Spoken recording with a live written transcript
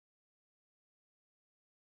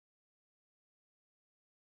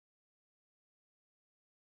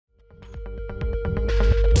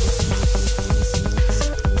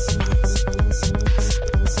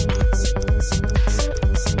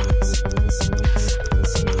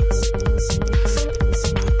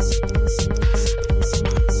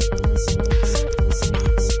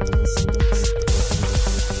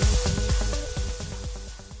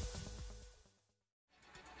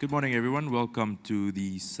Good morning, everyone. Welcome to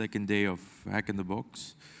the second day of Hack in the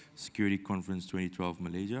Box, Security Conference 2012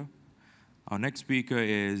 Malaysia. Our next speaker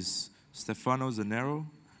is Stefano Zanero,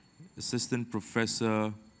 Assistant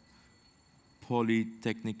Professor,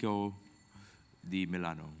 Politecnico di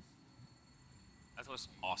Milano. That was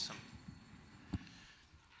awesome.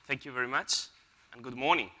 Thank you very much, and good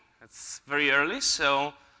morning. It's very early,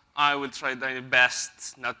 so I will try my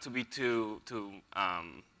best not to be too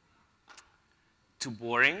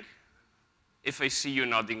boring. If I see you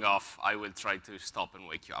nodding off, I will try to stop and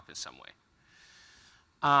wake you up in some way.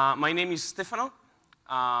 My name is Stefano.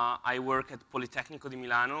 I work at Politecnico di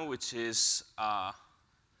Milano, which is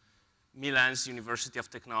Milan's University of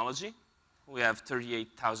Technology. We have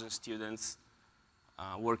 38,000 students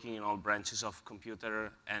working in all branches of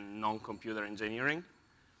computer and non-computer engineering.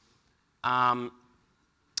 My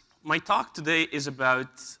talk today is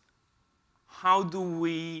about how do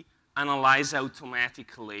we analyze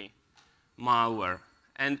automatically malware.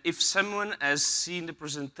 And if someone has seen the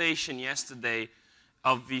presentation yesterday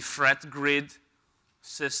of the threat grid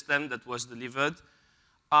system that was delivered,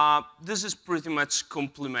 this is pretty much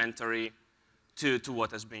complementary to what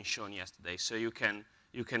has been shown yesterday. So you can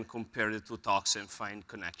compare the two talks and find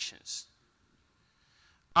connections.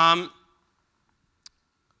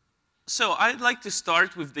 So I'd like to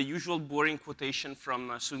start with the usual boring quotation from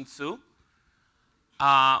Sun Tzu,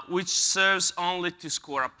 which serves only to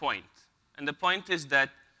score a point. And the point is that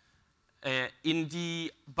in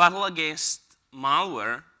the battle against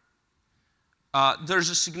malware, there's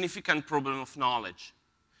a significant problem of knowledge.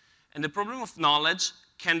 And the problem of knowledge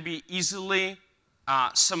can be easily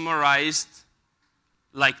summarized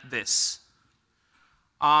like this.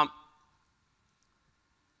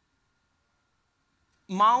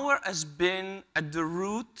 Malware has been at the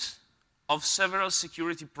root of several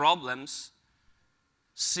security problems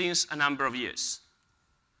since a number of years.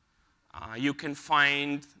 You can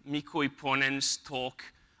find Mikko Iponen's talk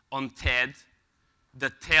on TED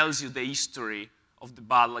that tells you the history of the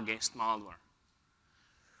battle against malware.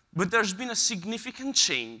 But there's been a significant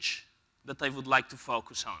change that I would like to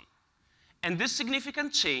focus on. And this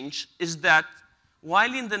significant change is that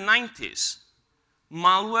while in the 90s,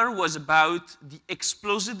 malware was about the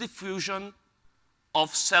explosive diffusion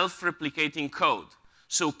of self-replicating code,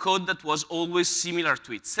 so code that was always similar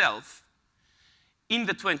to itself, in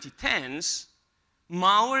the 2010s,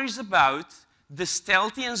 malware is about the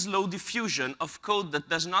stealthy and slow diffusion of code that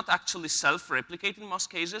does not actually self-replicate in most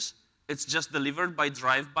cases. It's just delivered by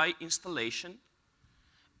drive-by installation,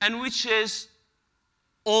 and which is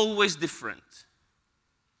always different.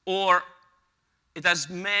 Or it has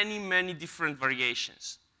many, many different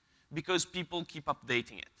variations because people keep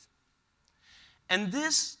updating it. And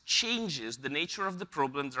this changes the nature of the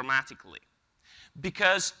problem dramatically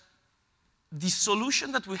because the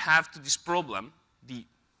solution that we have to this problem, the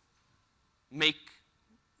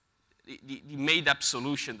made-up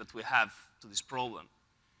solution that we have to this problem,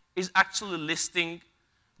 is actually listing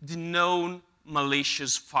the known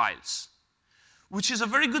malicious files, which is a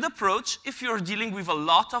very good approach if you're dealing with a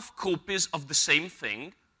lot of copies of the same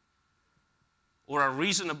thing, or a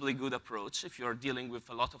reasonably good approach if you're dealing with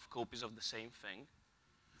a lot of copies of the same thing.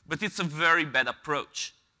 But it's a very bad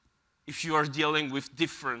approach if you are dealing with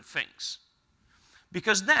different things.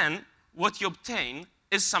 Because then what you obtain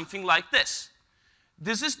is something like this.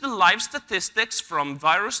 This is the live statistics from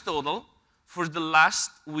VirusTotal for the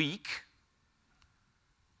last week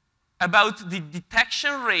about the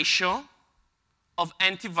detection ratio of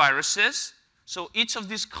antiviruses. So each of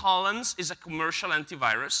these columns is a commercial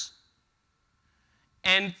antivirus.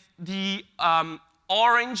 And the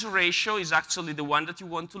orange ratio is actually the one that you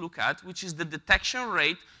want to look at, which is the detection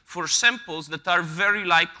rate for samples that are very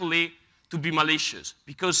likely to be malicious,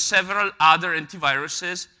 because several other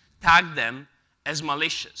antiviruses tag them as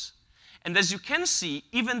malicious. And as you can see,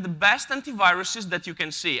 even the best antiviruses that you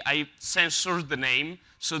can see, I censored the name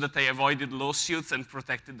so that I avoided lawsuits and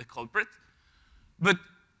protected the culprit. But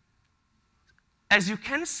as you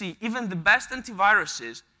can see, even the best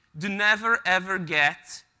antiviruses do never, ever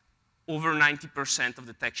get over 90% of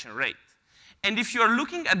detection rate. And if you are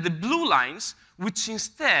looking at the blue lines, which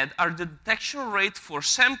instead are the detection rate for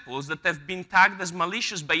samples that have been tagged as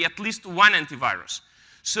malicious by at least one antivirus.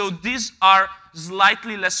 So these are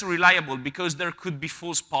slightly less reliable because there could be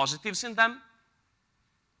false positives in them,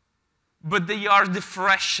 but they are the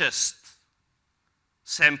freshest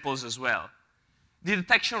samples as well. The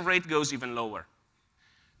detection rate goes even lower.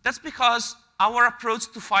 That's because our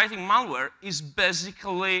approach to fighting malware is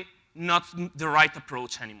basically not the right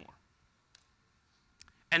approach anymore.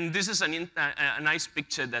 And this is a nice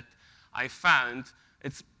picture that I found.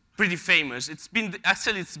 It's pretty famous.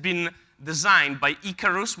 Actually, it's been designed by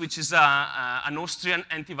Icarus, which is an Austrian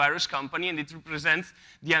antivirus company, and it represents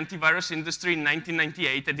the antivirus industry in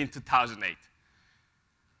 1998 and in 2008.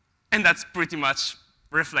 And that's pretty much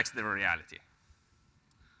reflects the reality.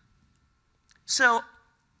 So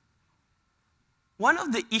one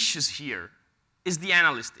of the issues here is the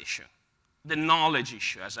analyst issue, the knowledge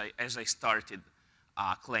issue, as I started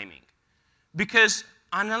claiming. Because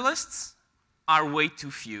analysts are way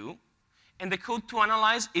too few, and the code to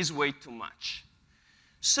analyze is way too much.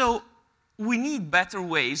 So we need better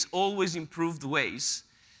ways, always improved ways,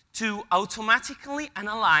 to automatically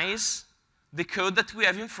analyze the code that we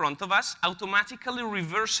have in front of us, automatically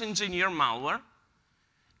reverse engineer malware,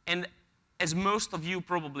 and as most of you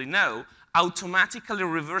probably know, automatically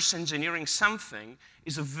reverse engineering something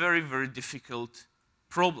is a very, very difficult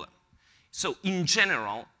problem. So in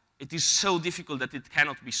general, it is so difficult that it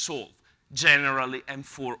cannot be solved, generally and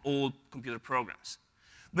for all computer programs.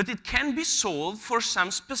 But it can be solved for some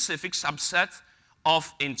specific subset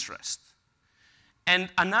of interest. And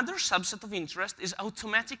another subset of interest is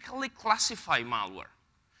automatically classify malware,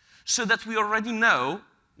 so that we already know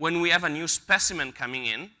when we have a new specimen coming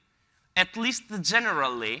in, at least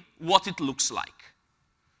generally what it looks like,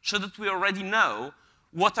 so that we already know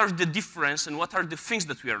what are the difference and what are the things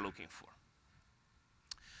that we are looking for.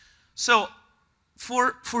 So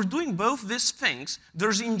for doing both these things,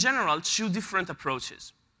 there's in general two different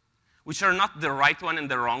approaches, which are not the right one and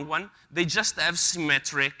the wrong one. They just have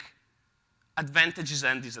symmetric advantages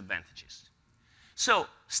and disadvantages. So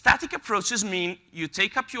static approaches mean you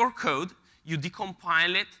take up your code, you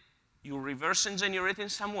decompile it, you reverse engineer it in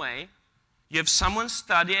some way, you have someone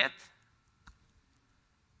study it,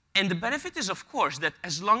 and the benefit is, of course, that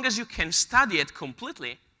as long as you can study it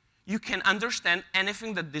completely, you can understand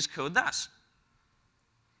anything that this code does.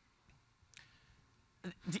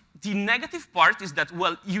 The negative part is that,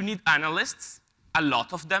 well, you need analysts, a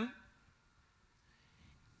lot of them.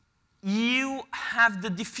 You have the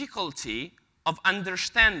difficulty of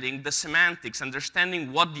understanding the semantics,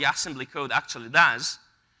 understanding what the assembly code actually does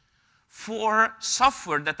for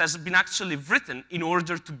software that has been actually written in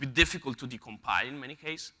order to be difficult to decompile in many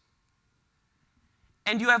cases.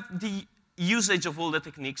 And you have the usage of all the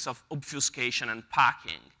techniques of obfuscation and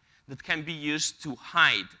packing that can be used to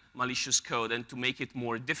hide malicious code and to make it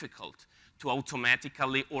more difficult to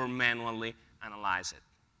automatically or manually analyze it.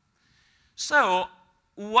 So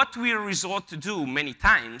what we resort to do many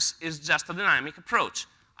times is just a dynamic approach.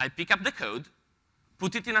 I pick up the code,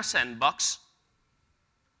 put it in a sandbox.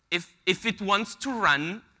 If it wants to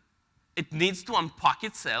run, it needs to unpack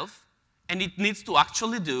itself, and it needs to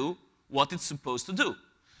actually do what it's supposed to do.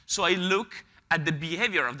 So I look at the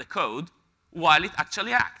behavior of the code while it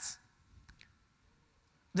actually acts.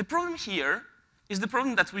 The problem here is the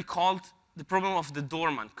problem that we called the problem of the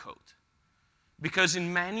dormant code. Because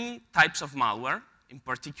in many types of malware, in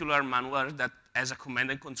particular malware that has a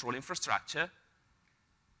command and control infrastructure,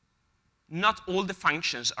 not all the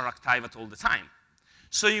functions are active at all the time.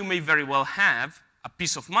 So you may very well have a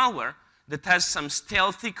piece of malware that has some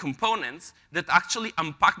stealthy components that actually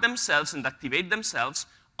unpack themselves and activate themselves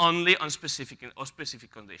only on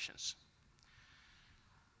specific conditions.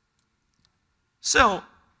 So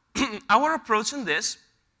our approach in this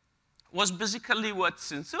was basically what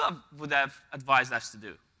Sun-Tzu would have advised us to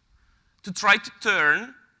do, to try to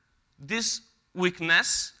turn this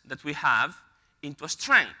weakness that we have into a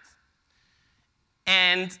strength.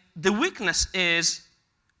 And the weakness is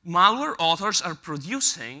malware authors are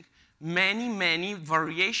producing many, many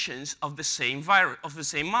variations of the same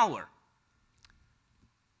malware.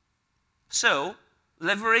 So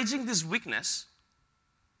leveraging this weakness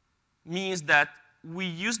means that we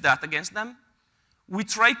use that against them. We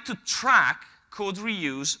try to track code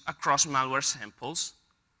reuse across malware samples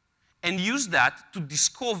and use that to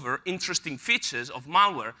discover interesting features of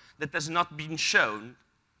malware that has not been shown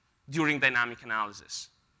during dynamic analysis.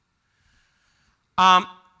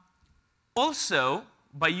 Also,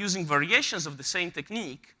 by using variations of the same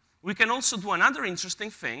technique, we can also do another interesting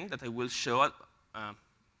thing that I will show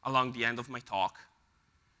along the end of my talk,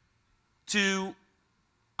 to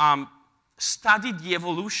study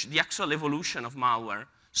the actual evolution of malware,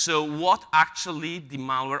 so what actually the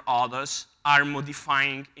malware authors are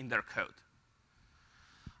modifying in their code.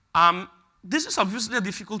 This is obviously a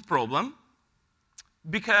difficult problem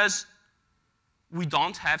because we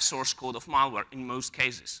don't have source code of malware in most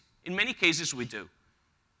cases. In many cases, we do,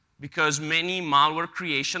 because many malware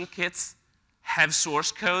creation kits have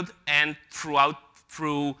source code, and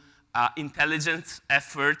through intelligence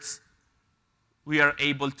efforts, we are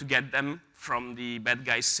able to get them from the bad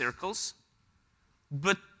guys' circles.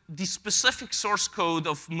 But the specific source code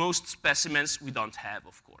of most specimens we don't have,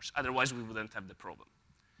 of course. Otherwise, we wouldn't have the problem.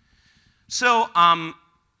 So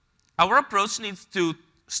our approach needs to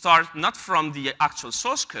start not from the actual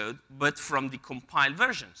source code, but from the compiled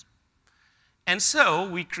versions. And so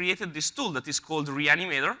we created this tool that is called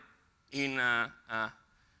Reanimator in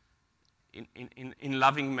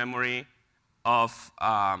loving memory of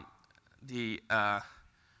the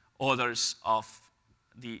authors of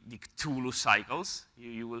the Cthulhu cycles.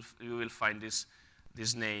 You will find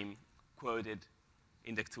this name quoted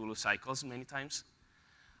in the Cthulhu cycles many times.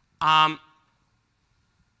 And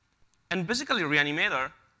basically,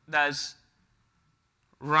 Reanimator does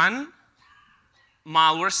run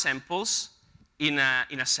malware samples in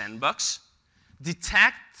a sandbox,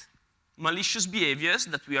 detect malicious behaviors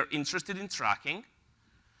that we are interested in tracking.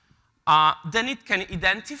 Then it can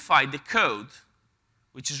identify the code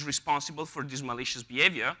which is responsible for this malicious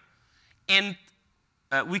behavior. And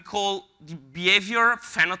we call the behavior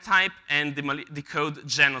phenotype and the code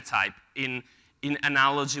genotype in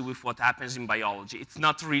analogy with what happens in biology. It's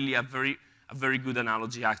not really a very good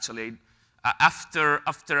analogy, actually. After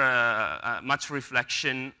much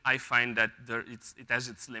reflection, I find that it has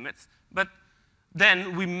its limits. But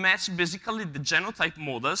then we match basically the genotype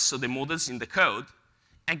models, so the models in the code,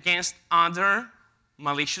 against other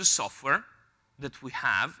malicious software that we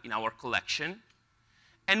have in our collection.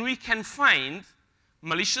 And we can find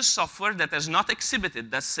malicious software that has not exhibited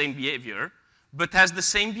that same behavior, but has the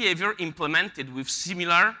same behavior implemented with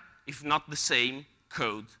similar, if not the same,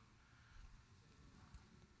 code.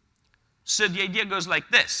 So the idea goes like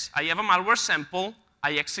this. I have a malware sample.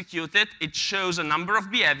 I execute it. It shows a number of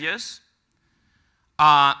behaviors.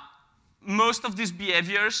 Most of these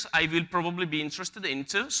behaviors I will probably be interested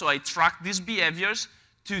into, so I track these behaviors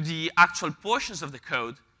to the actual portions of the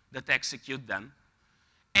code that execute them.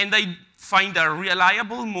 And I find a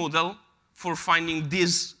reliable model for finding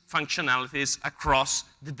these functionalities across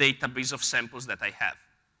the database of samples that I have.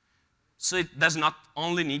 So it does not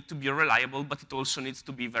only need to be reliable, but it also needs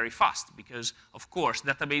to be very fast, because, of course,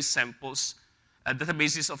 databases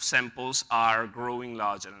of samples are growing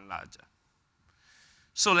larger and larger.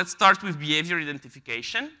 So let's start with behavior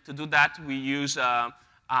identification. To do that, we use an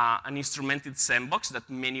instrumented sandbox that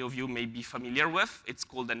many of you may be familiar with. It's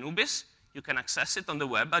called Anubis. You can access it on the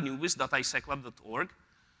web, anubis.iseclub.org.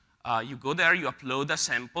 You go there, you upload a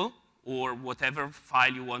sample or whatever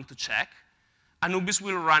file you want to check. Anubis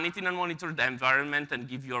will run it in a monitored environment and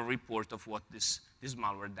give you a report of what this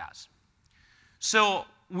malware does. So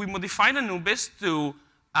we modified Anubis to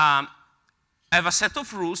have a set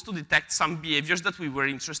of rules to detect some behaviors that we were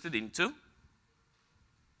interested into,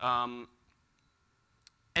 and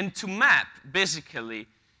to map, basically,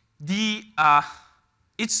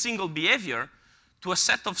 each single behavior to a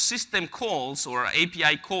set of system calls, or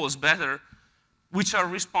API calls, better, which are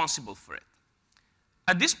responsible for it.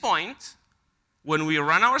 At this point, when we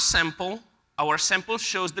run our sample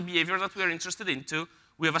shows the behavior that we are interested into.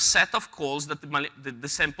 We have a set of calls that the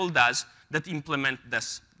sample does that implement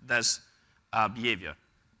this behavior.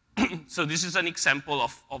 So this is an example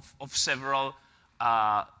of several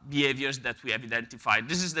behaviors that we have identified.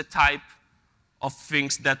 This is the type of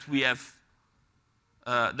things that we have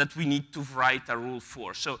that we need to write a rule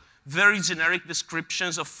for. So very generic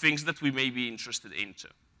descriptions of things that we may be interested into.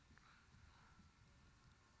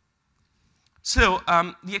 So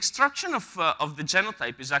the extraction of the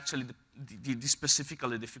genotype is actually the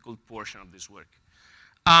specifically difficult portion of this work.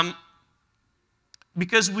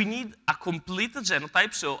 Because we need a complete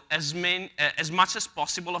genotype, so as much as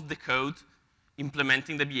possible of the code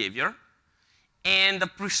implementing the behavior, and a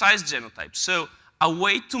precise genotype. So a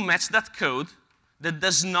way to match that code that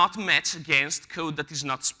does not match against code that is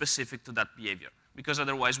not specific to that behavior, because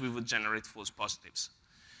otherwise we would generate false positives.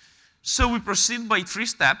 So we proceed by 3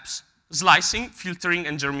 steps: slicing, filtering,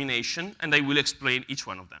 and germination, and I will explain each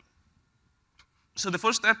one of them. So the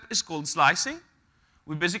first step is called slicing.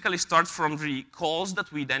 We basically start from the calls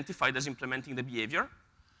that we identified as implementing the behavior.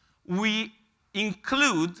 We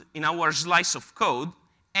include in our slice of code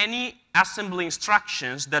any assembly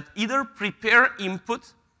instructions that either prepare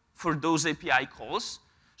input for those API calls,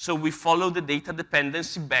 so we follow the data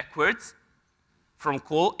dependency backwards from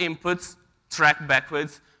call inputs, track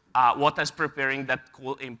backwards what is preparing that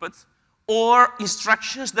call input, or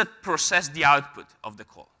instructions that process the output of the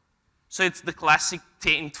call. So it's the classic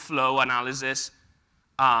taint flow analysis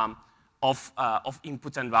of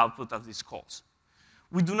input and output of these calls.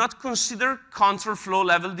 We do not consider control flow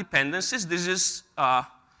level dependencies. This is a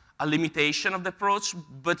limitation of the approach,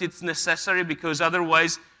 but it's necessary because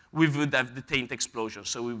otherwise we would have the taint explosion.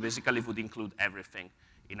 So we basically would include everything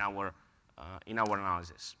in our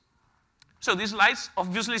analysis. So this slice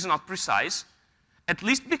obviously is not precise, at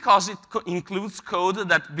least because it includes code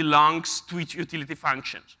that belongs to each utility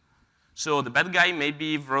functions. So the bad guy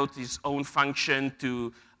maybe wrote his own function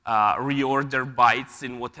to reorder bytes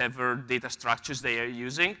in whatever data structures they are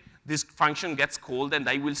using. This function gets called, and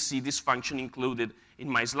I will see this function included in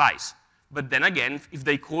my slice. But then again, if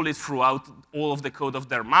they call it throughout all of the code of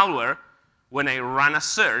their malware, when I run a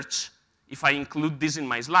search, if I include this in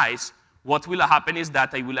my slice, what will happen is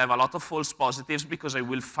that I will have a lot of false positives because I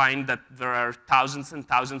will find that there are thousands and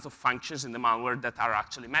thousands of functions in the malware that are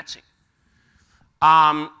actually matching.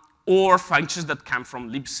 Or functions that come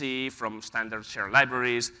from libc, from standard share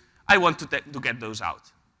libraries. I want to get those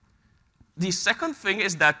out. The second thing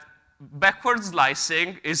is that backward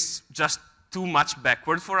slicing is just too much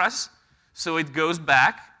backward for us. So it goes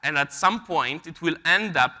back, and at some point, it will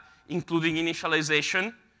end up including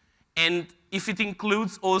initialization. And if it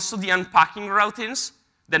includes also the unpacking routines,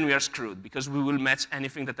 then we are screwed, because we will match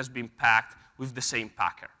anything that has been packed with the same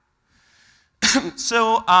packer.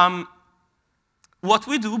 So what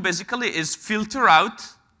we do, basically, is filter out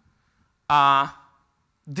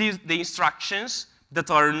the instructions that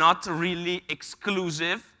are not really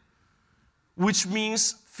exclusive, which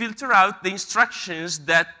means filter out the instructions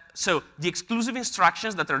that, so the exclusive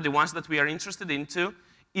instructions that are the ones that we are interested into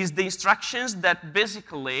is the instructions that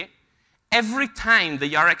basically, every time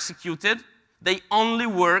they are executed, they only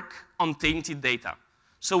work on tainted data.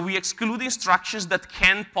 So we exclude instructions that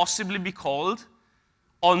can possibly be called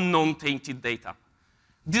on non-tainted data.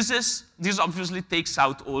 This obviously takes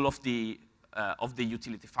out all of the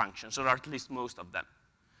utility functions, or at least most of them.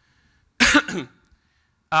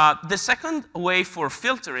 The second way for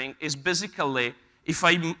filtering is basically if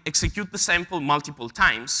I execute the sample multiple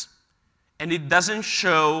times and it doesn't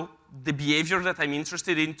show the behavior that I'm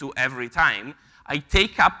interested into every time, I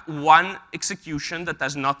take up one execution that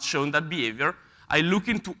has not shown that behavior. I look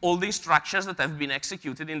into all the instructions that have been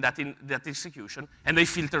executed in that execution, and I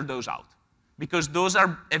filter those out, because those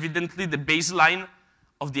are evidently the baseline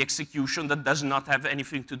of the execution that does not have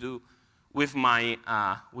anything to do with my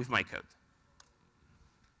code.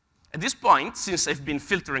 At this point, since I've been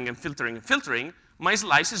filtering and filtering and filtering, my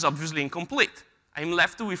slice is obviously incomplete. I'm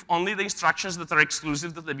left with only the instructions that are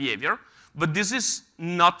exclusive to the behavior, but this is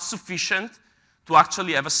not sufficient to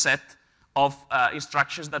actually have a set of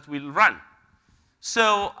instructions that will run.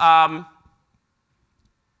 So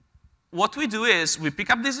what we do is we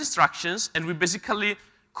pick up these instructions and we basically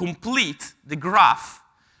complete the graph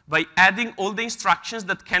by adding all the instructions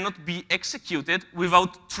that cannot be executed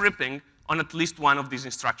without tripping on at least one of these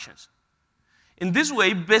instructions. In this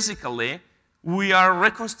way, basically, we are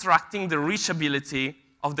reconstructing the reachability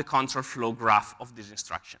of the control flow graph of these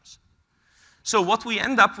instructions. So what we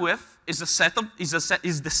end up with is the set of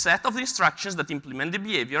the instructions that implement the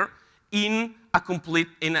behavior in a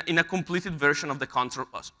completed version of the control,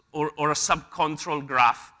 or a sub-control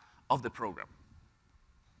graph of the program.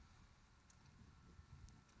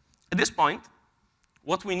 At this point,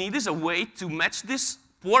 what we need is a way to match this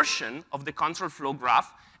portion of the control flow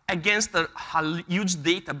graph against a huge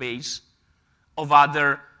database of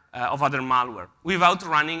other malware without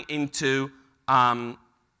running into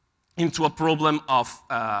a problem of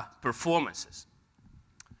performances.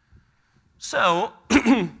 So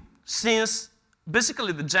since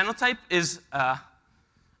basically the genotype is a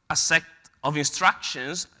set of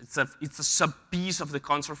instructions, it's a sub-piece of the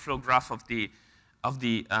control flow graph of the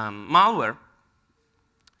malware,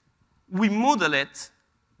 we model it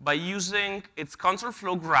by using its control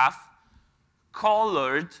flow graph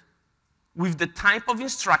colored with the type of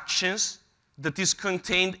instructions that is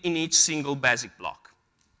contained in each single basic block.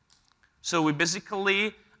 So we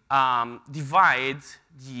basically divide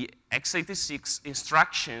the x86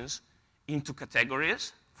 instructions into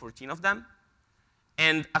categories, 14 of them,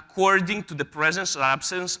 and according to the presence or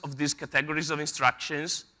absence of these categories of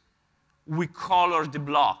instructions, we color the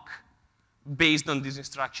block based on these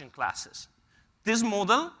instruction classes. This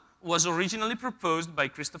model was originally proposed by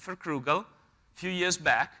Christopher Krugel a few years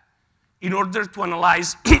back in order to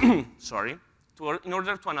analyze, in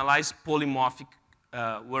order to analyze polymorphic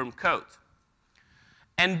worm code.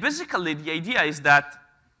 And basically, the idea is that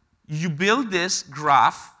you build this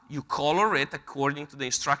graph, you color it according to the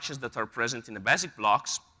instructions that are present in the basic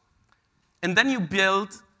blocks, and then you build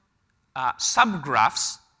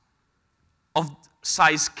subgraphs of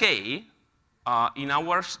size k. In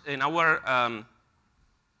our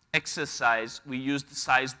exercise, we used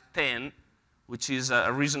size 10, which is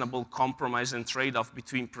a reasonable compromise and trade-off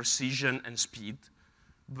between precision and speed.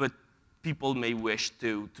 But people may wish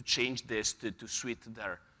to change this to suit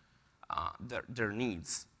their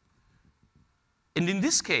needs. And in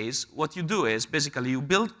this case, what you do is basically you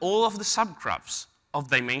build all of the subgraphs of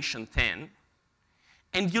dimension 10,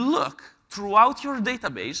 and you look throughout your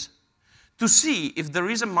database to see if there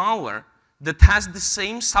is a malware that has the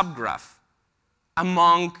same subgraph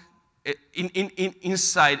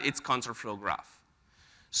inside its contraflow graph.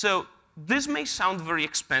 So this may sound very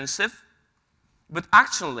expensive, but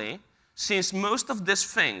actually, since most of this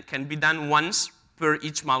thing can be done once per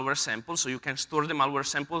each malware sample, so you can store the malware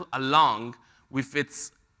sample along with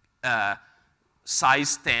its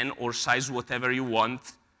size 10 or size whatever you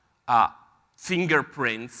want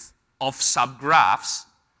fingerprints of subgraphs.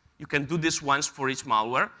 You can do this once for each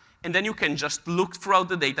malware, and then you can just look throughout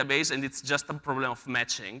the database, and it's just a problem of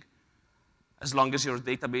matching. As long as your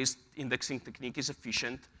database indexing technique is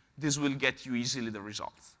efficient, this will get you easily the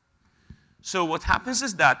results. So what happens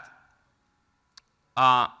is that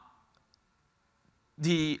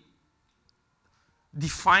the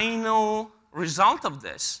final result of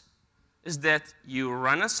this is that you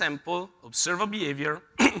run a sample, observe a behavior,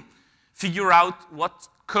 figure out what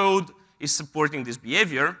code is supporting this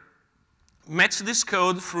behavior, match this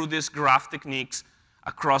code through these graph techniques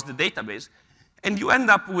across the database, and you end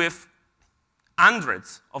up with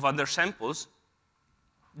hundreds of other samples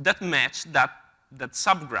that match that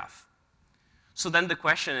subgraph. So then the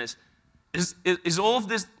question is all of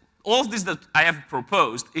this that I have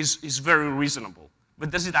proposed is very reasonable,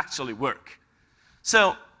 but does it actually work?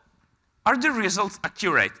 So are the results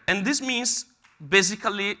accurate? And this means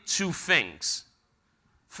basically two things.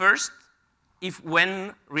 First, if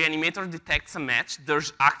when Reanimator detects a match,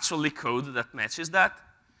 there's actually code that matches that.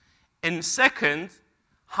 And second,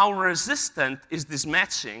 how resistant is this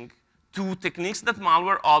matching to techniques that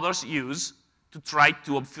malware authors use to try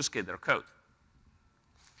to obfuscate their code?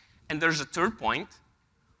 And there's a third point,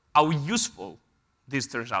 how useful this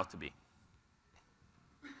turns out to be.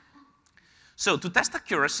 So to test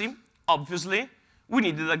accuracy, obviously, we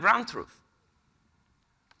needed a ground truth.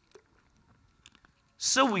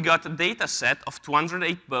 So we got a data set of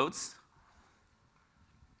 208 boats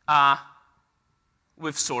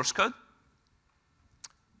with source code.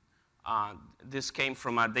 This came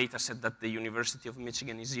from a data set that the University of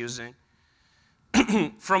Michigan is using.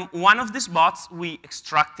 From one of these bots, we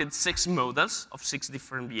extracted 6 models of 6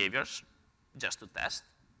 different behaviors, just to test.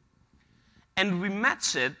 And we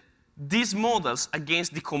matched these models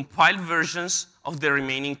against the compiled versions of the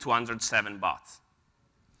remaining 207 bots.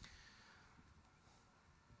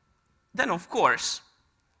 Then, of course,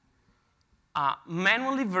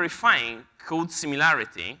 manually verifying code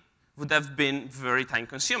similarity would have been very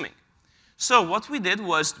time-consuming. So what we did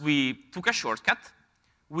was we took a shortcut.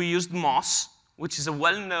 We used MOS, which is a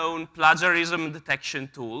well-known plagiarism detection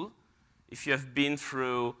tool. If you have been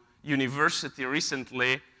through university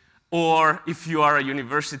recently, or if you are a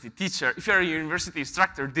university teacher, if you're a university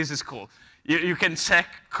instructor, this is cool. You can check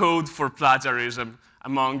code for plagiarism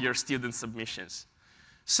among your student submissions.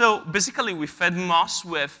 So basically, we fed MOS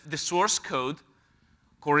with the source code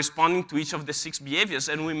corresponding to each of the 6 behaviors,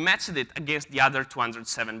 and we matched it against the other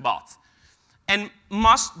 207 bots. And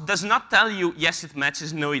MOS does not tell you, yes, it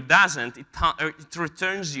matches, no, it doesn't. It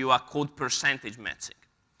returns you a code percentage matching.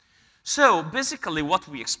 So basically, what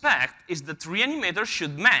we expect is that Reanimator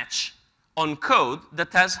should match on code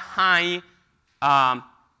that has high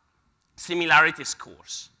similarity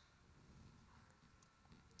scores.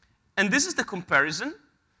 And this is the comparison.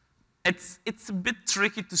 It's a bit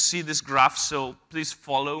tricky to see this graph, so please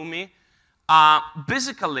follow me.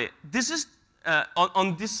 Basically, this is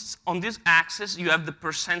on this axis, you have the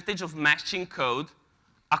percentage of matching code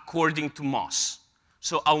according to MOS.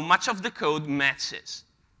 So how much of the code matches.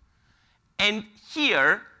 And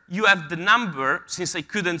here, you have the number, since I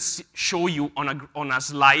couldn't show you on a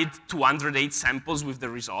slide 208 samples with the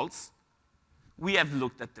results. We have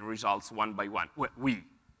looked at the results one by one.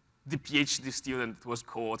 The PhD student who was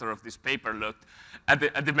co-author of this paper, looked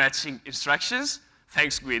at the matching instructions.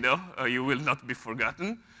 Thanks, Guido. You will not be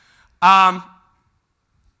forgotten.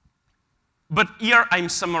 But here, I'm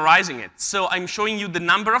summarizing it. So I'm showing you the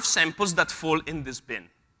number of samples that fall in this bin.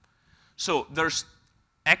 So there's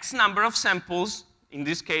X number of samples, in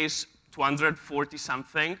this case,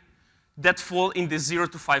 240-something, that fall in the 0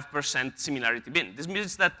 to 5% similarity bin. This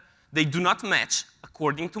means that they do not match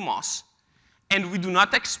according to MOS, and we do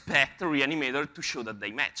not expect the Reanimator to show that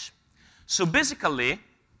they match. So basically,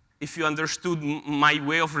 if you understood my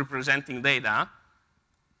way of representing data,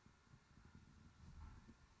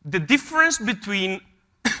 the difference between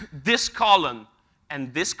this column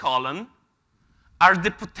and this column are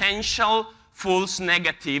the potential false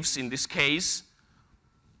negatives, in this case,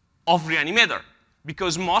 of Reanimator.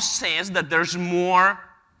 Because MOS says that there's more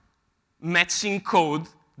matching code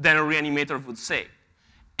than a reanimator would say.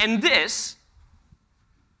 And this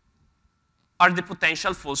are the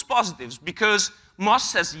potential false positives, because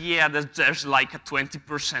Moss says, yeah, that there's like a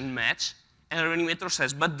 20% match, and a reanimator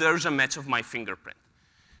says, but there's a match of my fingerprint.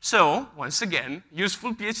 So, once again,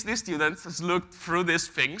 useful PhD students has looked through these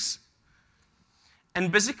things,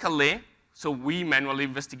 and basically, so we manually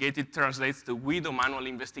investigated, translates to we do manually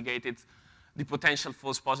investigated the potential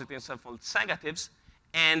false positives and false negatives,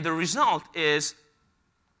 and the result is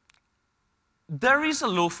there is a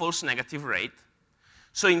low false negative rate.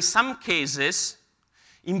 So in some cases,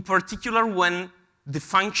 in particular when the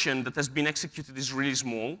function that has been executed is really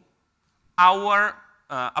small, our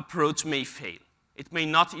approach may fail. It may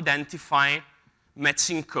not identify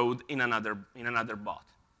matching code in another bot.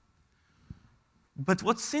 But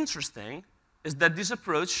what's interesting is that this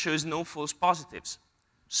approach shows no false positives.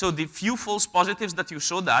 So the few false positives that you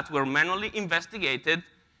saw that were manually investigated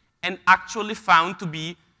and actually found to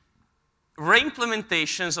be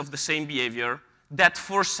reimplementations of the same behavior that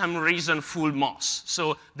for some reason fool Moss.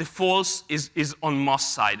 So the false is on Moss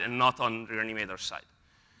side and not on reanimator side.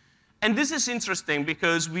 And this is interesting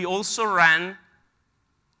because we also ran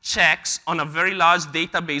checks on a very large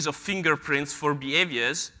database of fingerprints for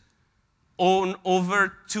behaviors on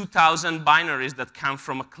over 2,000 binaries that come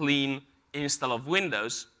from a clean install of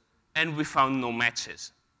Windows, and we found no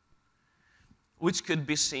matches, which could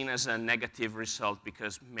be seen as a negative result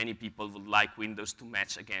because many people would like Windows to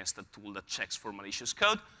match against a tool that checks for malicious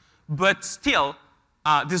code. But still,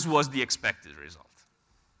 this was the expected result.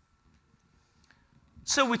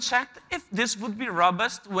 So we checked if this would be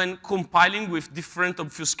robust when compiling with different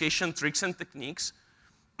obfuscation tricks and techniques.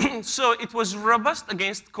 So it was robust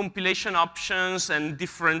against compilation options and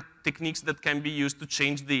different techniques that can be used to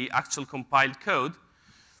change the actual compiled code.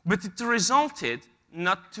 But it resulted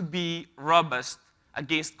not to be robust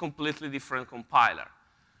against completely different compiler.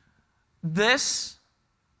 This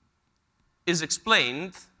is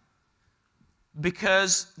explained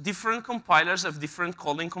because different compilers have different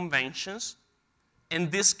calling conventions, and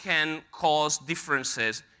this can cause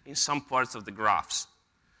differences in some parts of the graphs.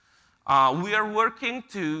 We are working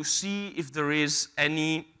to see if there is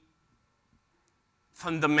any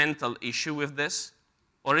fundamental issue with this,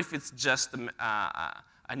 or if it's just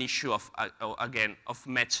an issue of, again, of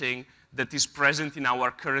matching that is present in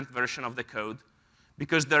our current version of the code,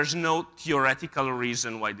 because there's no theoretical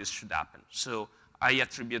reason why this should happen. So I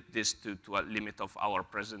attribute this to a limit of our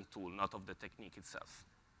present tool, not of the technique itself.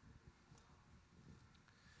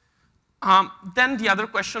 Then the other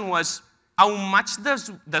question was, how much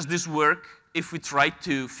does this work if we try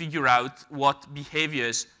to figure out what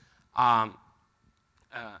behaviors are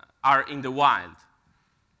in the wild?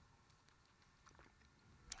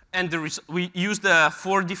 And we used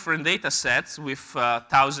 4 different data sets with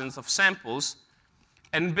thousands of samples.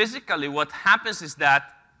 And basically what happens is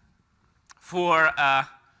that for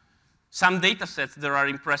some data sets, there are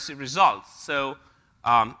impressive results. So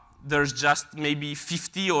there's just maybe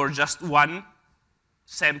 50 or just 1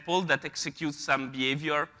 sample that executes some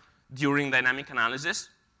behavior during dynamic analysis.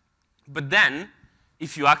 But then,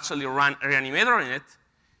 if you actually run a reanimator in it,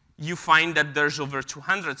 you find that there's over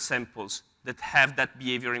 200 samples that have that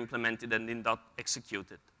behavior implemented and did not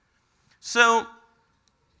execute it. So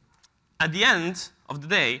at the end of the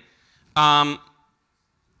day,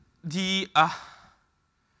 the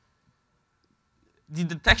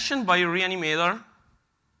detection by a reanimator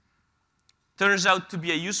turns out to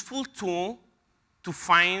be a useful tool to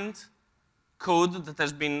find code that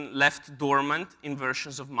has been left dormant in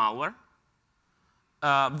versions of malware.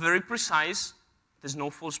 Very precise. There's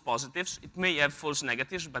no false positives. It may have false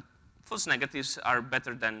negatives, but false negatives are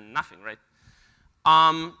better than nothing, right?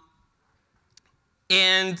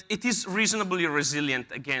 And it is reasonably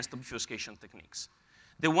resilient against obfuscation techniques.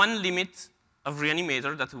 The one limit of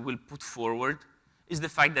Reanimator that we will put forward is the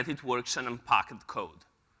fact that it works on unpacked code.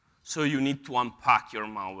 So you need to unpack your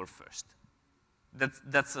malware first.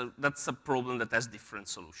 That's a problem that has different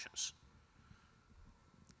solutions.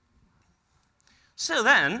 So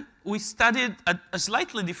then, we studied a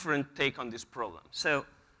slightly different take on this problem. So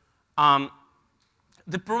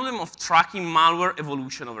the problem of tracking malware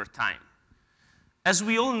evolution over time. As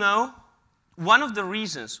we all know, one of the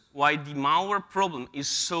reasons why the malware problem is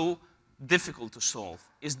so difficult to solve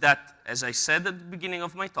is that, as I said at the beginning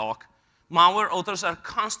of my talk, malware authors are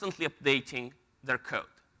constantly updating their code.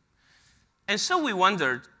 And so we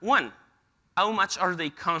wondered, 1, how much are they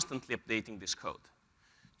constantly updating this code?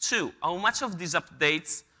 2, how much of these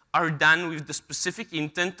updates are done with the specific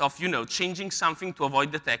intent of, changing something to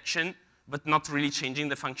avoid detection, but not really changing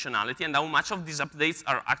the functionality, and how much of these updates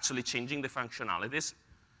are actually changing the functionalities?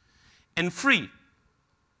 And 3,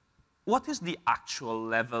 what is the actual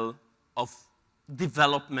level of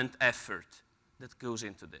development effort that goes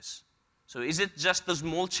into this? So is it just the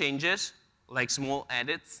small changes, like small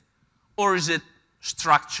edits, or is it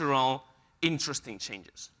structural, interesting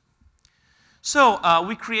changes? So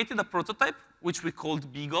we created a prototype, which we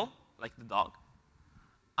called Beagle, like the dog.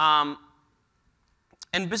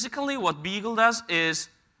 And basically what Beagle does is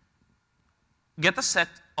get a set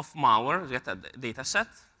of malware, get a data set,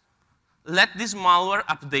 let this malware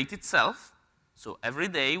update itself. So every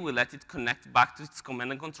day we let it connect back to its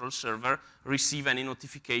command and control server, receive any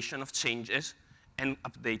notification of changes, and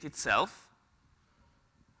update itself.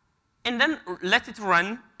 And then let it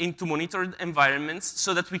run into monitored environments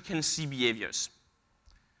so that we can see behaviors.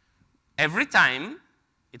 Every time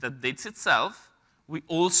it updates itself, we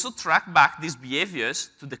also track back these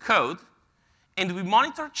behaviors to the code, and we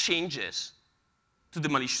monitor changes to the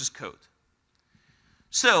malicious code.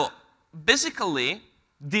 So basically,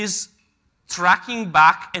 this tracking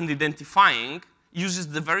back and identifying uses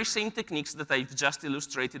the very same techniques that I've just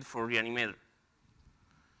illustrated for Reanimator.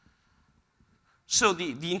 So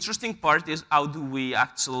the interesting part is how do we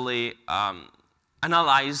actually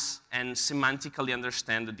analyze and semantically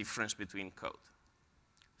understand the difference between code.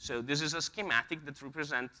 So this is a schematic that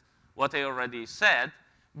represents what I already said.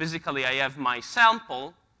 Basically, I have my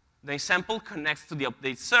sample. The sample connects to the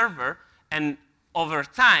update server, and over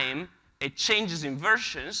time, it changes in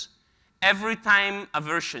versions. Every time a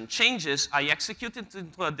version changes, I execute it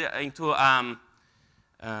into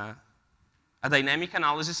a dynamic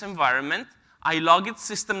analysis environment. I log its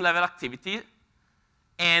system-level activity,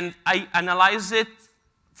 and I analyze it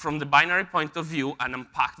from the binary point of view, an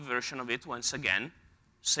unpacked version of it once again.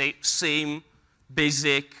 Same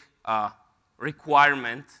basic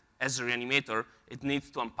requirement as a Reanimator. It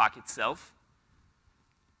needs to unpack itself.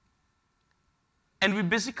 And we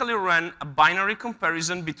basically run a binary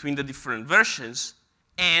comparison between the different versions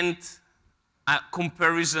and a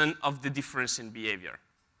comparison of the difference in behavior.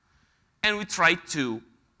 And we try to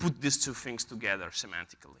put these two things together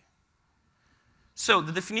semantically. So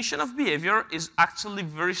the definition of behavior is actually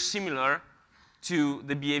very similar to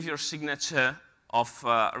the behavior signature of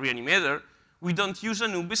Reanimator. We don't use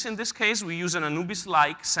Anubis in this case. We use an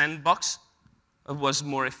Anubis-like sandbox. It was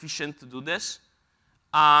more efficient to do this.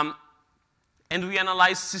 And we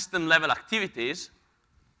analyze system-level activities.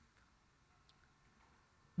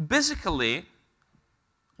 Basically,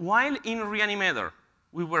 while in Reanimator,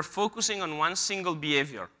 we were focusing on one single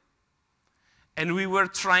behavior, and we were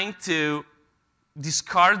trying to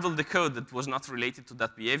discard all the code that was not related to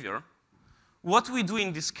that behavior, what we do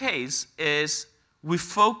in this case is we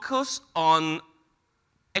focus on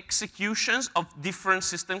executions of different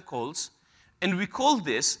system calls, and we call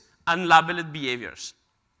this unlabeled behaviors.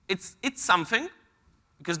 It's something,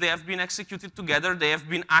 because they have been executed together, they have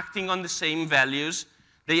been acting on the same values,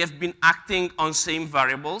 they have been acting on same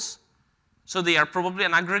variables, so they are probably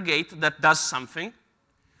an aggregate that does something,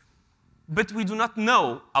 but we do not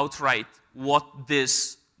know outright what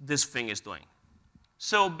this thing is doing.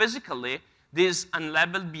 So basically, these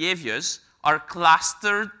unlabeled behaviors are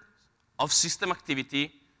clustered of system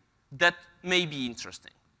activity that may be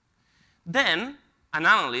interesting. Then, an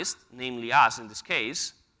analyst, namely us in this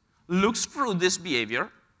case, looks through this behavior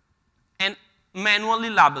and manually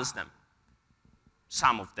labels them,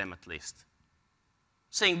 some of them at least,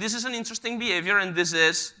 saying this is an interesting behavior and this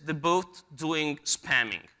is the bot doing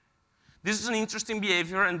spamming. This is an interesting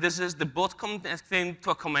behavior and this is the bot connecting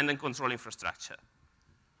to a command and control infrastructure.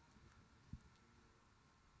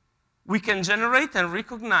 We can generate and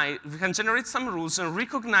recognize, we can generate some rules and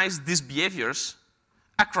recognize these behaviors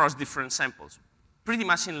across different samples. Pretty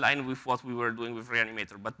much in line with what we were doing with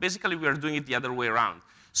Reanimator, but basically we are doing it the other way around.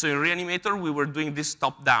 So in Reanimator, we were doing this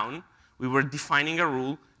top-down. We were defining a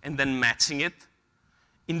rule and then matching it.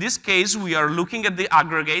 In this case, we are looking at the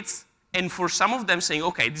aggregates, and for some of them saying,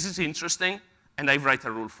 OK, this is interesting, and I write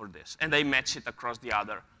a rule for this, and I match it across the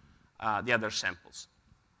other samples.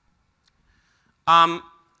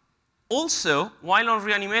 Also, while on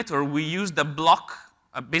Reanimator, we used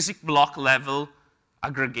a basic block level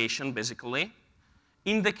aggregation, basically.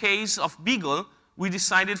 In the case of Beagle, we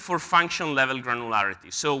decided for function level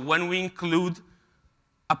granularity. So when we include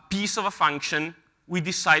a piece of a function, we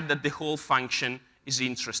decide that the whole function is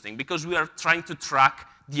interesting, because we are trying to track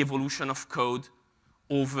the evolution of code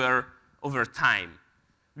over time.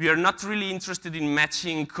 We are not really interested in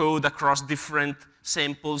matching code across different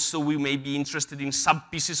samples, so we may be interested in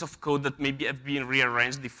sub-pieces of code that maybe have been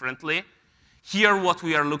rearranged differently. Here, what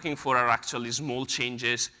we are looking for are actually small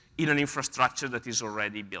changes in an infrastructure that is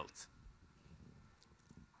already built.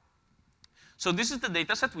 So this is the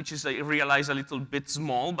dataset, which is, I realize, a little bit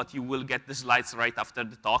small, but you will get the slides right after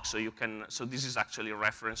the talk, so you can. So this is actually a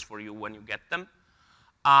reference for you when you get them.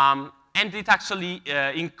 And it actually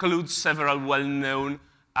includes several well-known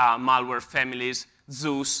malware families.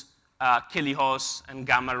 Zeus, Kelihos, and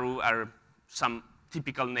Gamaru are some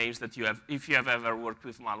typical names that you have. If you have ever worked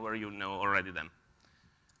with malware, you know already them.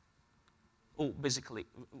 Oh, basically,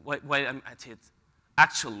 while I'm at it,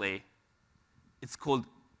 actually, it's called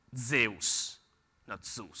Zeus, not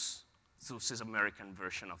Zeus. Zeus is American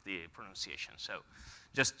version of the pronunciation. So,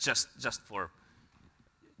 just for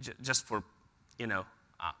you know,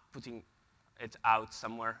 putting it out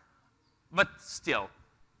somewhere. But still,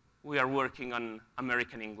 we are working on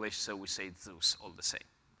American English, so we say Zeus all the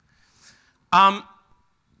same.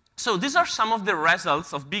 So these are some of the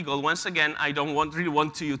results of Beagle. Once again, I don't really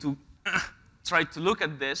want you to try to look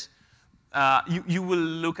at this. You will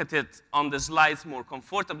look at it on the slides more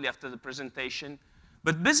comfortably after the presentation.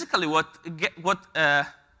 But basically, what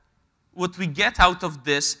we get out of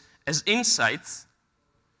this as insights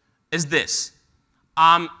is this.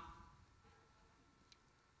 On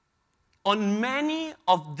many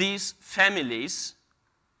of these families,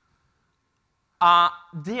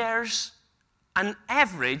 there's an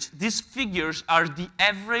average. These figures are the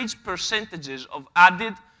average percentages of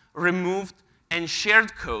added, removed, and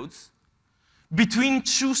shared codes between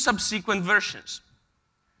two subsequent versions.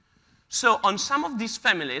 So on some of these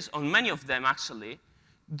families, on many of them actually,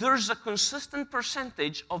 there's a consistent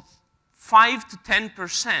percentage of 5 to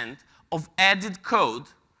 10% of added code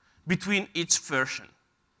between each version.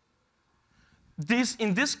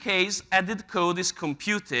 In this case, added code is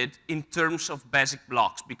computed in terms of basic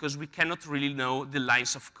blocks because we cannot really know the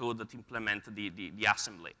lines of code that implement the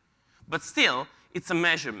assembly. But still, it's a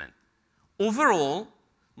measurement. Overall,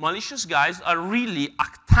 malicious guys are really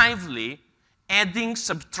actively adding,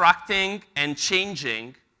 subtracting, and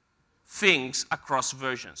changing things across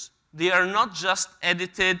versions. They are not just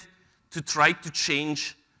edited to try to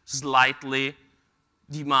change slightly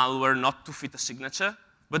the malware not to fit a signature,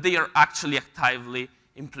 but they are actually actively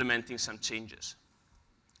implementing some changes.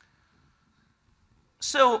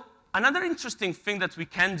 So another interesting thing that we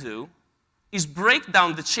can do is break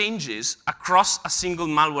down the changes across a single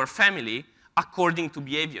malware family according to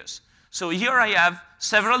behaviors. So here I have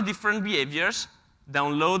several different behaviors: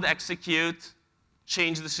 download, execute,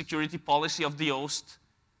 change the security policy of the host,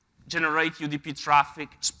 generate UDP traffic,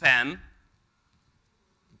 spam,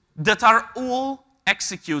 that are all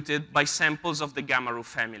executed by samples of the Gamaru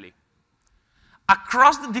family.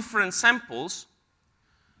 Across the different samples,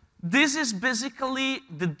 this is basically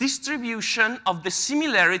the distribution of the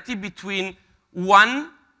similarity between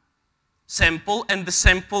one sample and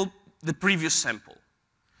the previous sample.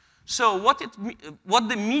 So what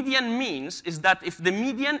the median means is that if the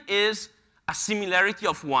median is a similarity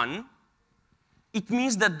of 1, it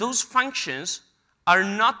means that those functions are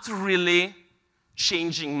not really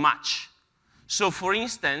changing much. So for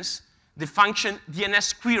instance, the function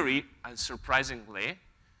DNS query, unsurprisingly,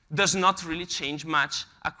 does not really change much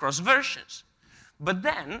across versions. But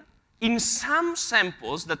then, in some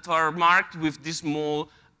samples that are marked with this small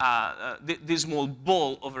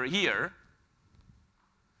ball over here,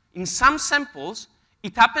 in some samples,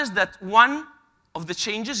 it happens that one of the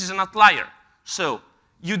changes is an outlier. So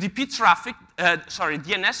UDP traffic,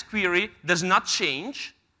 DNS query does not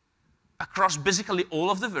change across basically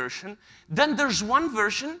all of the version. Then there's one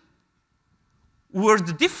version where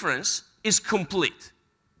the difference is complete.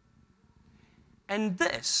 And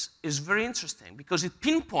this is very interesting because it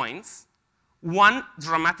pinpoints one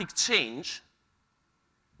dramatic change.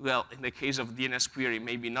 Well, in the case of DNS query,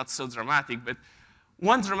 maybe not so dramatic, but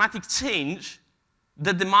one dramatic change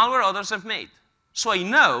that the malware others have made. So I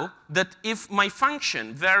know that if my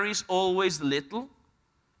function varies always little,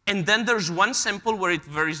 and then there's one sample where it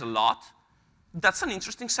varies a lot, that's an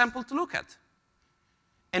interesting sample to look at.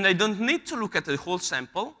 And I don't need to look at the whole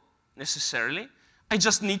sample, necessarily. I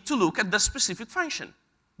just need to look at the specific function,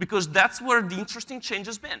 because that's where the interesting change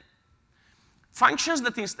has been. Functions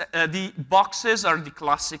that the boxes are the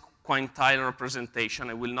classic quantile representation.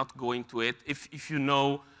 I will not go into it. If you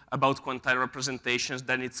know about quantile representations,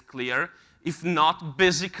 then it's clear. If not,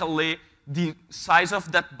 basically, the size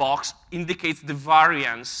of that box indicates the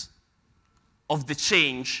variance of the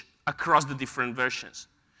change across the different versions.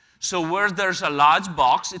 So where there's a large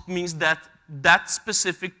box, it means that that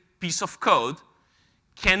specific piece of code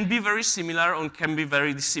can be very similar or can be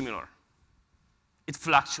very dissimilar. It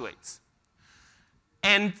fluctuates.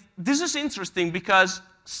 And this is interesting because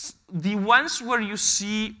the ones where you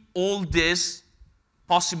see all these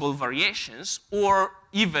possible variations, or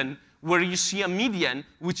even where you see a median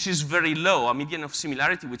which is very low, a median of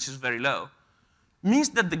similarity which is very low, means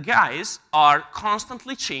that the guys are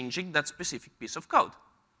constantly changing that specific piece of code.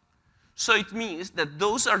 So it means that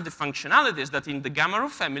those are the functionalities that in the gamma rho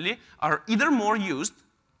family are either more used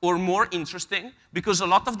or more interesting because a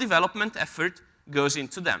lot of development effort goes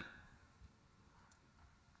into them.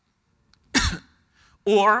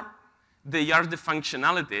 Or they are the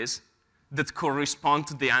functionalities that correspond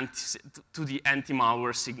to the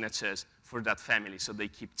anti-malware signatures for that family, so they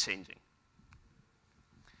keep changing.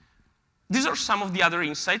 These are some of the other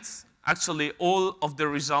insights. Actually, all of the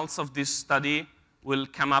results of this study will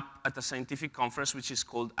come up at a scientific conference, which is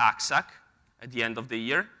called ACSAC, at the end of the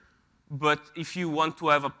year. But if you want to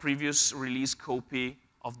have a previous release copy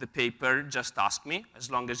of the paper, just ask me, as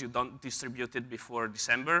long as you don't distribute it before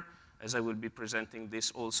December, as I will be presenting this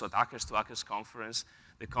also at Hackers to Hackers conference,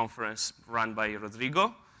 the conference run by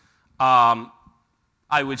Rodrigo.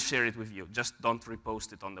 I will share it with you. Just don't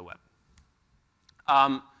repost it on the web.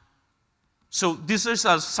 So this is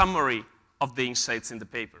a summary of the insights in the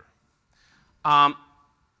paper.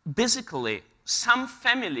 Basically, some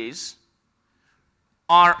families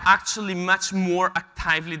are actually much more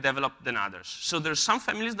actively developed than others. So there's some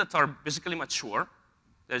families that are basically mature.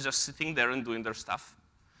 They're just sitting there and doing their stuff.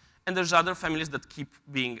 And there's other families that keep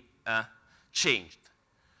being changed.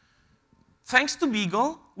 Thanks to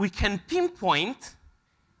Beagle, we can pinpoint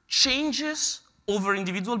changes over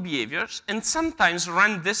individual behaviors and sometimes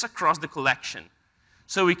run this across the collection.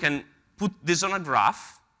 So we can put this on a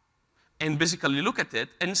graph and basically look at it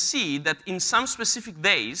and see that in some specific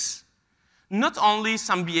days, not only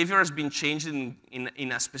some behavior has been changed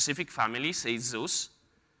in a specific family, say Zeus,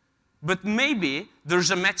 but maybe there's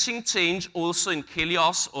a matching change also in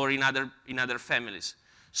Kelios or in other families.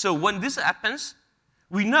 So when this happens,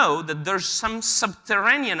 we know that there's some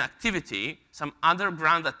subterranean activity, some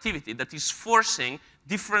underground activity that is forcing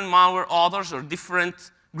different malware authors or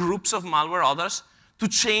different groups of malware authors to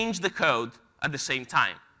change the code at the same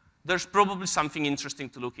time. There's probably something interesting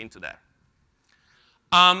to look into there.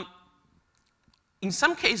 In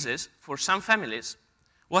some cases, for some families,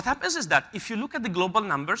 what happens is that if you look at the global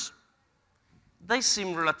numbers, they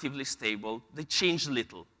seem relatively stable. They change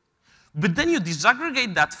little. But then you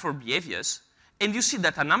disaggregate that for behaviors, and you see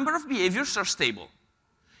that a number of behaviors are stable.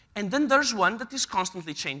 And then there's one that is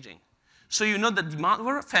constantly changing. So you know that the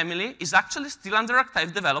malware family is actually still under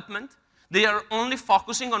active development. They are only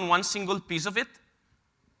focusing on one single piece of it,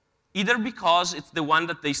 either because it's the one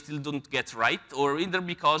that they still don't get right, or either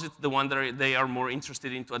because it's the one that they are more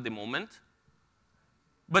interested into at the moment.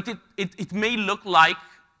 But it may look like,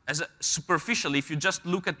 superficially, if you just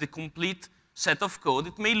look at the complete set of code,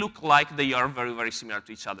 it may look like they are very, very similar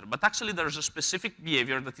to each other. But actually, there's a specific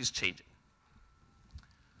behavior that is changing.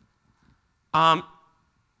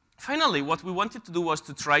 Finally, what we wanted to do was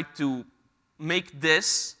to try to make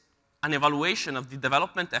this an evaluation of the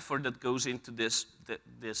development effort that goes into this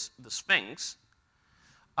things.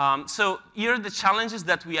 So here the challenge is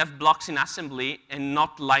that we have blocks in assembly and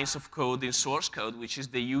not lines of code in source code, which is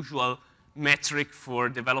the usual metric for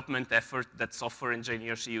development effort that software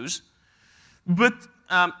engineers use. But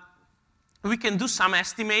we can do some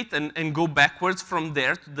estimate and go backwards from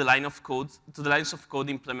there to the line of code, to the lines of code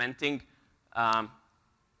implementing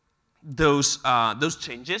those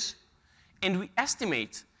changes. And we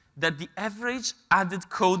estimate that the average added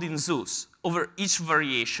code in Zeus over each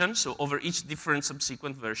variation, so over each different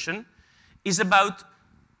subsequent version, is about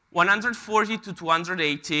 140 to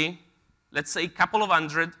 280, let's say a couple of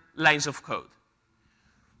hundred lines of code,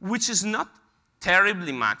 which is not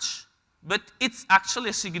terribly much, but it's actually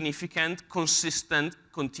a significant, consistent,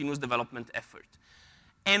 continuous development effort.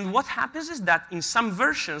 And what happens is that in some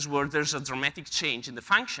versions where there's a dramatic change in the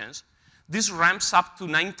functions, this ramps up to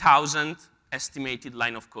 9,000 estimated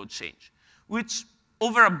line of code change, which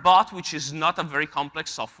over a bot, which is not a very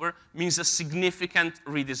complex software, means a significant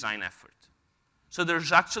redesign effort. So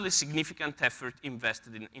there's actually significant effort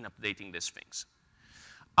invested in updating these things.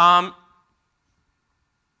 And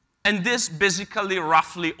this basically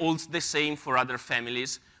roughly holds the same for other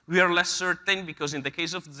families. We are less certain because in the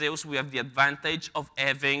case of Zeus, we have the advantage of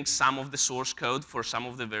having some of the source code for some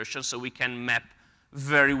of the versions, so we can map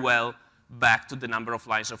very well back to the number of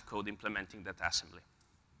lines of code implementing that assembly.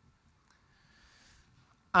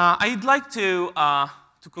 I'd like to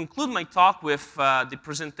conclude my talk with the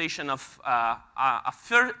presentation of a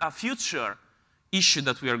future issue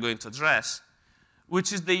that we are going to address,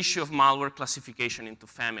 which is the issue of malware classification into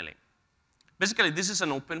family. Basically, this is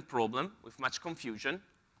an open problem with much confusion.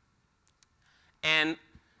 And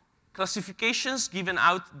classifications given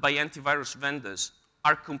out by antivirus vendors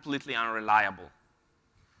are completely unreliable.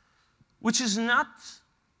 which is not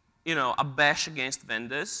a bash against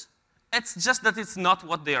vendors. It's just that it's not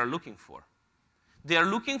what they are looking for. They are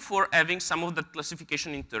looking for having some of that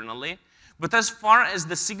classification internally, but as far as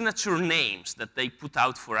the signature names that they put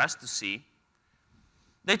out for us to see,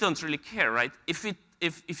 they don't really care, right? If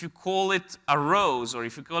you call it a rose or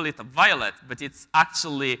if you call it a violet, but it's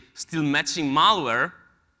actually still matching malware,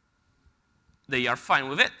 they are fine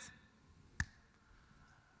with it.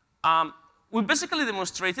 We basically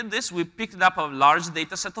demonstrated this. We picked up a large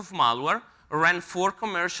data set of malware, ran 4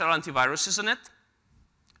 commercial antiviruses on it.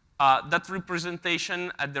 That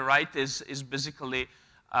representation at the right is basically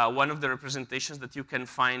one of the representations that you can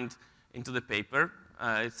find into the paper.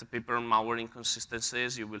 It's a paper on malware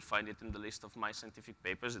inconsistencies. You will find it in the list of my scientific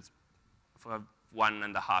papers. It's for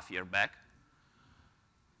 1.5 years back.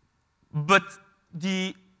 But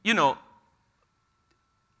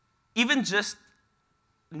even just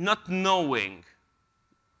not knowing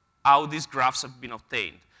how these graphs have been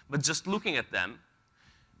obtained, but just looking at them,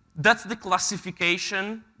 that's the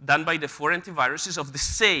classification done by the 4 antiviruses of the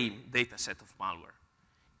same data set of malware.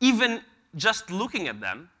 Even just looking at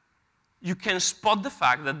them, you can spot the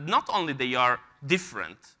fact that not only they are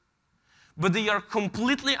different, but they are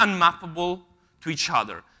completely unmappable to each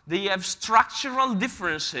other. They have structural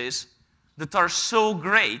differences that are so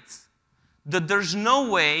great that there's no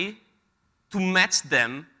way to match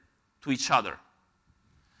them to each other.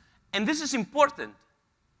 And this is important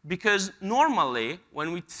because normally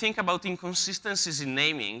when we think about inconsistencies in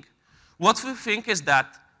naming, what we think is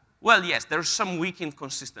that, well, yes, there's some weak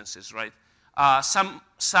inconsistencies, right? Some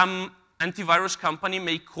antivirus company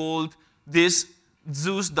may call this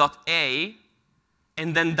Zeus.A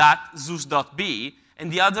and then that Zeus.B,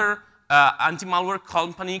 and the other anti-malware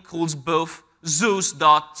company calls both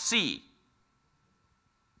Zeus.C.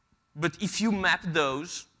 But if you map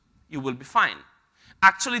those, you will be fine.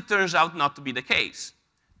 Actually, it turns out not to be the case.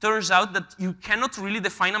 Turns out that you cannot really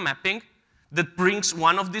define a mapping that brings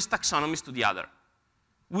one of these taxonomies to the other,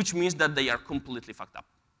 which means that they are completely fucked up.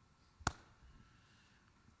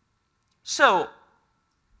 So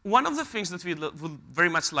one of the things that we would very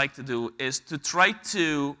much like to do is to try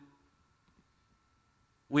to,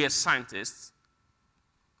 we as scientists,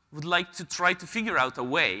 would like to try to figure out a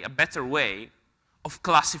way, a better way, of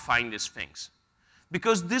classifying these things.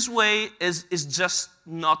 Because this way is just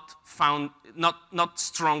not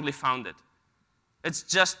strongly founded. It's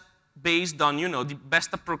just based on the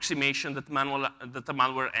best approximation that a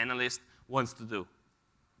malware analyst wants to do.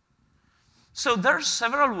 So there are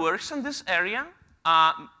several works in this area.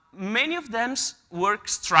 Many of them work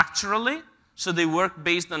structurally, so they work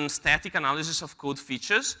based on static analysis of code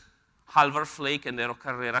features. Halvar Flake and Eero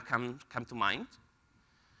Carrera come to mind.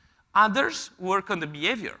 Others work on the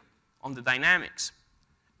behavior, on the dynamics.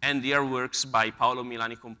 And their works by Paolo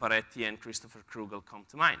Milani Comparetti and Christopher Krugel come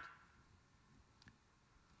to mind.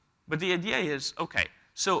 But the idea is, OK,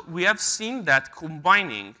 so we have seen that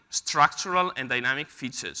combining structural and dynamic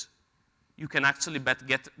features, you can actually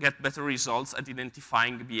get better results at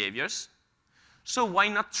identifying behaviors. So why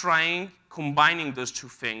not trying combining those two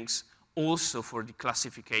things also for the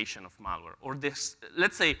classification of malware? Or this,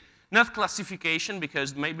 let's say, not classification,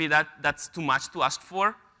 because maybe that's too much to ask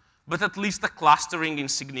for, but at least a clustering in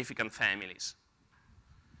significant families.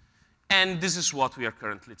 And this is what we are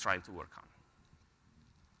currently trying to work on.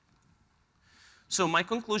 So my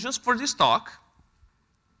conclusions for this talk,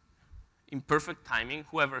 in perfect timing,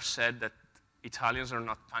 whoever said that Italians are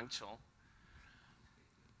not punctual,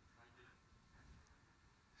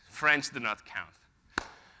 French do not count.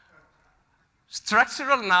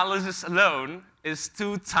 Structural analysis alone is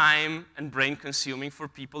too time and brain consuming for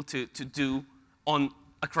people to do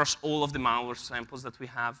across all of the malware samples that we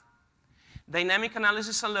have. Dynamic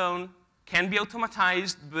analysis alone can be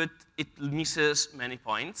automatized, but it misses many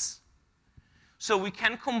points. So we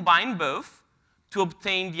can combine both to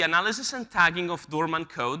obtain the analysis and tagging of dormant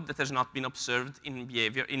code that has not been observed in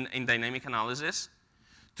behavior in dynamic analysis,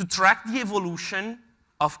 to track the evolution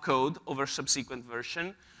of code over subsequent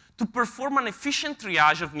version, to perform an efficient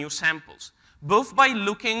triage of new samples, both by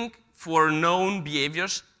looking for known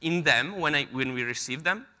behaviors in them when we receive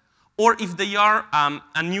them, or if they are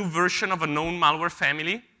a new version of a known malware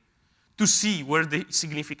family, to see where the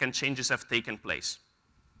significant changes have taken place,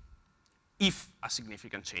 if a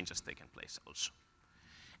significant change has taken place also.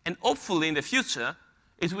 And hopefully in the future,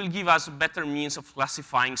 it will give us a better means of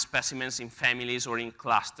classifying specimens in families or in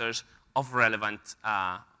clusters of relevant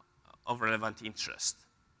interest.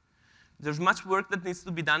 There's much work that needs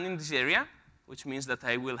to be done in this area, which means that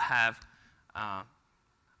I will have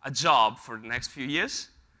a job for the next few years.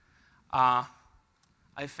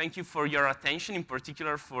 I thank you for your attention, in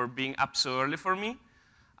particular for being up so early for me.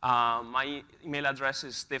 My email address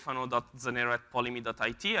is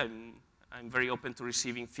stefano.zanero@polimi.it. I'm very open to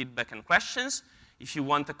receiving feedback and questions. If you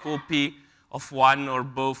want a copy of one or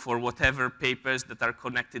both or whatever papers that are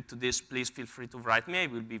connected to this, please feel free to write me. I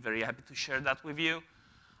will be very happy to share that with you.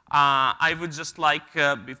 I would just like,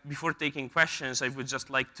 before taking questions, I would just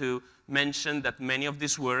like to mention that many of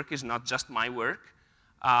this work is not just my work.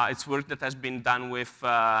 It's work that has been done with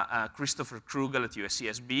Christopher Krugel at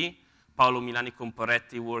USCSB, Paolo Milani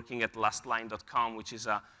Comparetti working at lastline.com, which is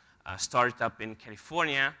a startup in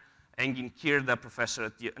California, Engin Kirda, professor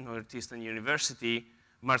at Northeastern University,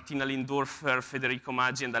 Martina Lindorfer, Federico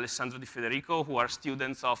Maggi, and Alessandro Di Federico, who are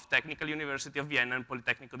students of Technical University of Vienna and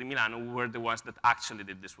Politecnico di Milano, who were the ones that actually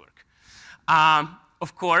did this work.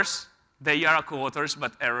 Of course, they are co-authors,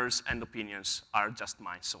 but errors and opinions are just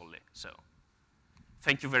mine solely. So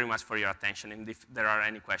thank you very much for your attention, and if there are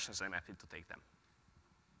any questions, I'm happy to take them.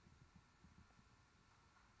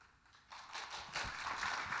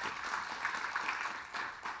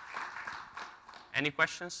 Any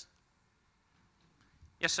questions?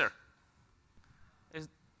 Yes, sir. Is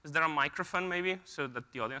there a microphone, maybe, so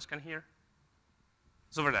that the audience can hear?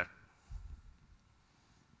 It's over there.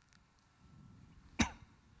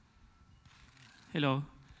 Hello.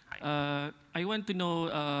 I want to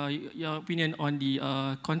know your opinion on the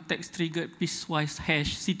context-triggered piecewise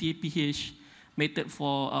hash (CTPH) method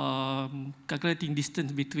for calculating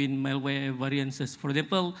distance between malware variances. For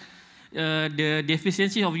example, the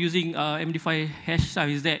deficiency of using MD5 hash sum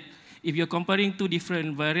is that if you're comparing two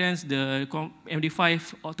different variants, the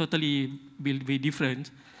MD5 totally will be different.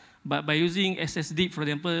 But by using SSDIP, for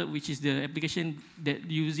example, which is the application that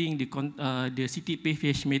using the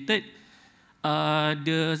CTPH method,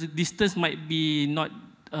 the distance might be not,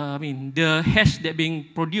 the hash that being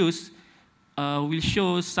produced will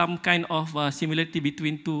show some kind of similarity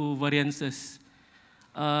between two variances.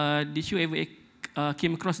 Did you ever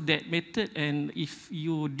came across that method? And if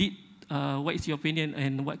you did, what is your opinion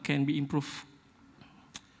and what can be improved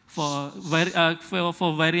for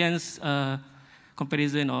variance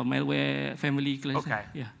comparison or malware family class? Okay.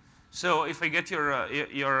 Yeah. So if I get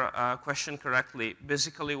your question correctly,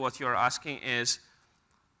 basically what you're asking is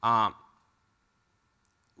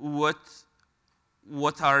what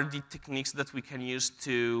are the techniques that we can use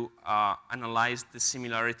to analyze the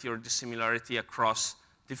similarity or dissimilarity across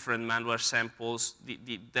different malware samples,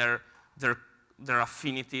 their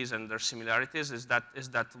affinities and their similarities? Is that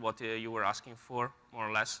what you were asking for, more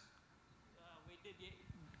or less?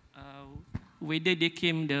 Whether they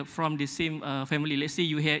came from the same family. Let's say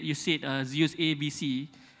you said Zeus A, B, C.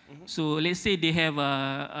 Mm-hmm. So let's say they have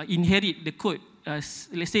inherit the code.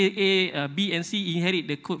 Let's say A, B, and C inherit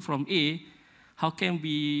the code from A. How can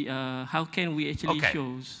we actually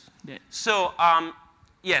show that? So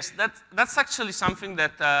yes, that's actually something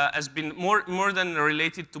that has been more than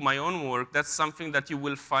related to my own work. That's something that you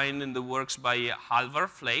will find in the works by Halvar,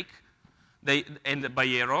 Flake, and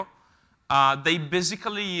Bayero. They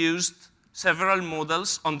basically used several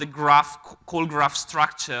models on the call graph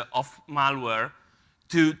structure of malware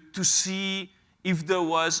to see if there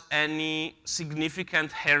was any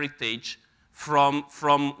significant heritage from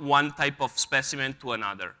one type of specimen to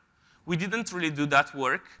another. We didn't really do that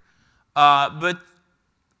work, but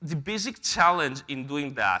the basic challenge in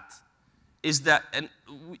doing that is that, and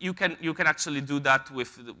you can actually do that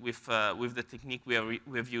with the technique we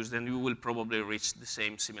have used, and you will probably reach the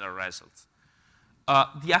similar results.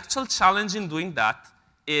 The actual challenge in doing that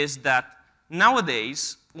is that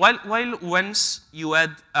nowadays, while once you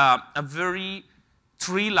had a very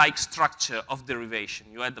tree-like structure of derivation,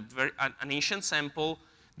 you had an ancient sample,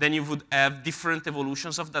 then you would have different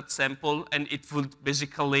evolutions of that sample, and it would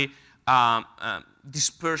basically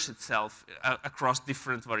disperse itself across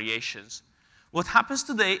different variations. What happens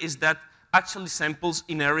today is that actually samples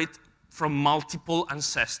inherit from multiple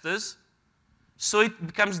ancestors, so it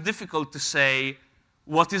becomes difficult to say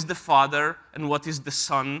what is the father and what is the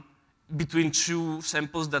son between two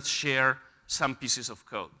samples that share some pieces of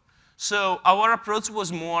code. So our approach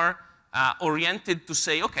was more oriented to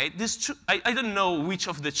say, okay, these two, I don't know which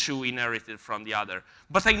of the two inherited from the other,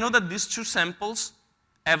 but I know that these two samples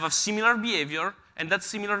have a similar behavior, and that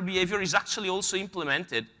similar behavior is actually also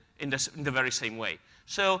implemented in the very same way.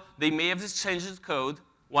 So they may have exchanged code,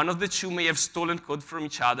 one of the two may have stolen code from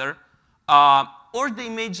each other, or they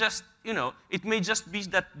may just, it may just be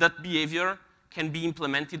that that behavior can be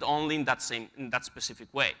implemented only in that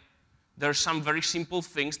specific way. There are some very simple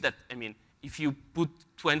things that, if you put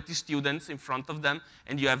 20 students in front of them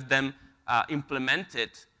and you have them implement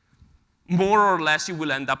it, more or less you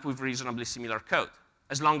will end up with reasonably similar code.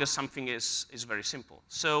 as long as something is very simple.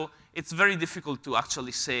 So it's very difficult to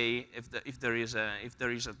actually say if there is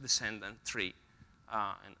a descendant tree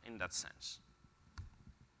in that sense.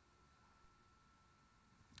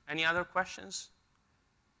 Any other questions?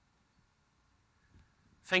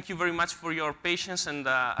 Thank you very much for your patience and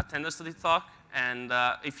attendance to the talk. And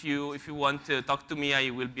if you want to talk to me, I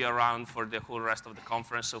will be around for the whole rest of the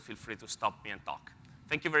conference, so feel free to stop me and talk.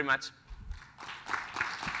 Thank you very much.